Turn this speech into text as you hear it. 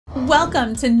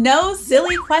Welcome to No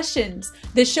Silly Questions,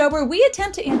 the show where we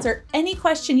attempt to answer any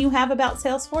question you have about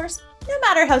Salesforce, no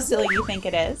matter how silly you think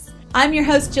it is. I'm your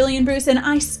host, Gillian Bruce, and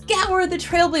I scour the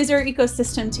Trailblazer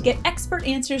ecosystem to get expert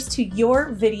answers to your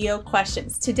video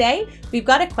questions. Today, we've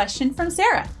got a question from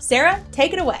Sarah. Sarah,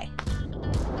 take it away.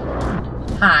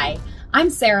 Hi, I'm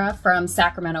Sarah from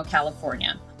Sacramento,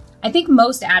 California. I think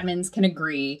most admins can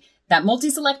agree that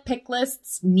multi-select pick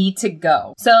lists need to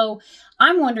go. So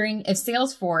I'm wondering if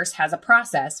Salesforce has a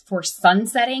process for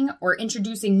sunsetting or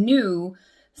introducing new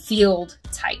field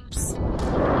types.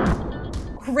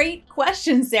 Great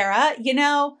question, Sarah. You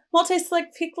know,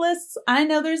 multi-select pick lists, I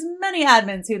know there's many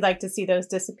admins who'd like to see those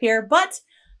disappear, but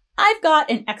I've got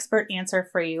an expert answer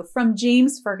for you from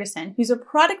James Ferguson, who's a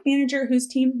product manager whose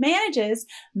team manages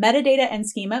metadata and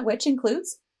schema, which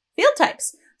includes field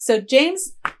types. So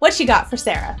James, what you got for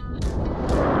Sarah?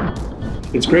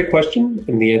 It's a great question,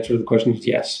 and the answer to the question is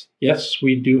yes. Yes,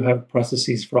 we do have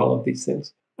processes for all of these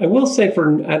things. I will say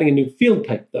for adding a new field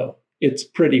type, though, it's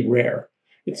pretty rare.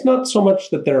 It's not so much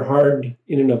that they're hard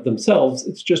in and of themselves,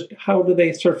 it's just how do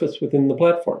they surface within the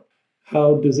platform?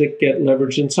 How does it get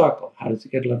leveraged in SOCL? How does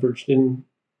it get leveraged in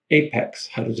Apex?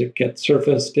 How does it get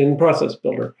surfaced in Process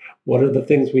Builder? What are the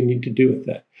things we need to do with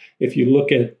that? If you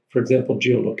look at, for example,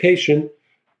 geolocation,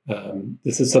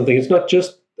 this is something, it's not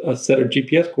just a set of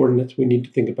GPS coordinates. We need to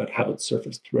think about how it's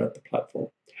surfaced throughout the platform.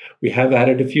 We have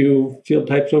added a few field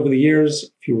types over the years, a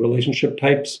few relationship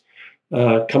types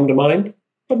come to mind,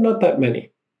 but not that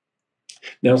many.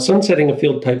 Now, sunsetting a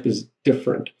field type is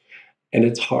different, and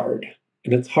it's hard.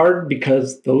 And it's hard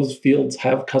because those fields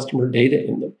have customer data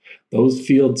in them. Those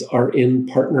fields are in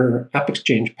partner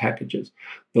AppExchange packages.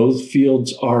 Those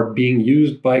fields are being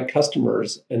used by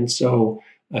customers, and so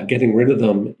getting rid of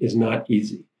them is not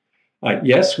easy.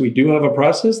 Yes, we do have a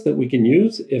process that we can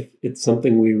use if it's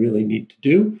something we really need to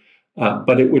do,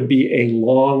 but it would be a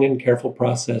long and careful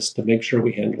process to make sure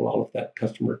we handle all of that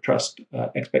customer trust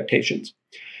expectations.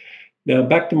 Now,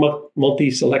 back to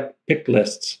multi-select pick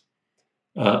lists.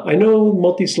 I know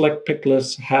multi-select pick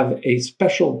lists have a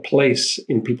special place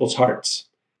in people's hearts,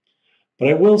 but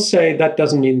I will say that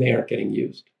doesn't mean they aren't getting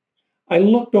used. I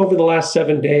looked over the last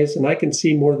 7 days, and I can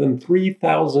see more than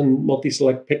 3,000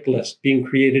 multi-select pick lists being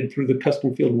created through the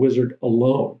custom field wizard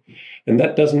alone. And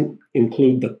that doesn't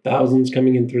include the thousands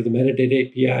coming in through the metadata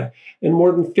API and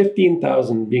more than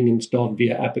 15,000 being installed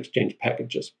via AppExchange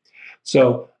packages.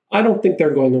 So I don't think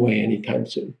they're going away anytime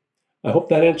soon. I hope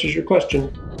that answers your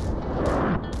question.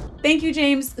 Thank you,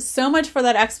 James, so much for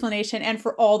that explanation and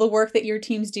for all the work that your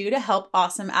teams do to help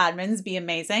awesome admins be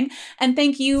amazing. And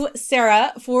thank you,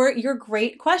 Sarah, for your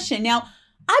great question. Now,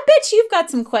 I bet you've got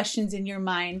some questions in your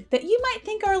mind that you might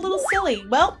think are a little silly.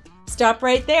 Well, stop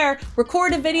right there,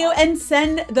 record a video, and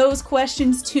send those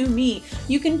questions to me.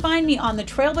 You can find me on the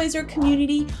Trailblazer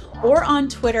Community or on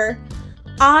Twitter.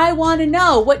 I want to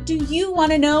know, what do you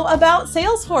want to know about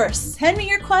Salesforce? Send me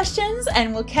your questions,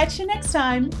 and we'll catch you next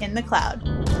time in the cloud.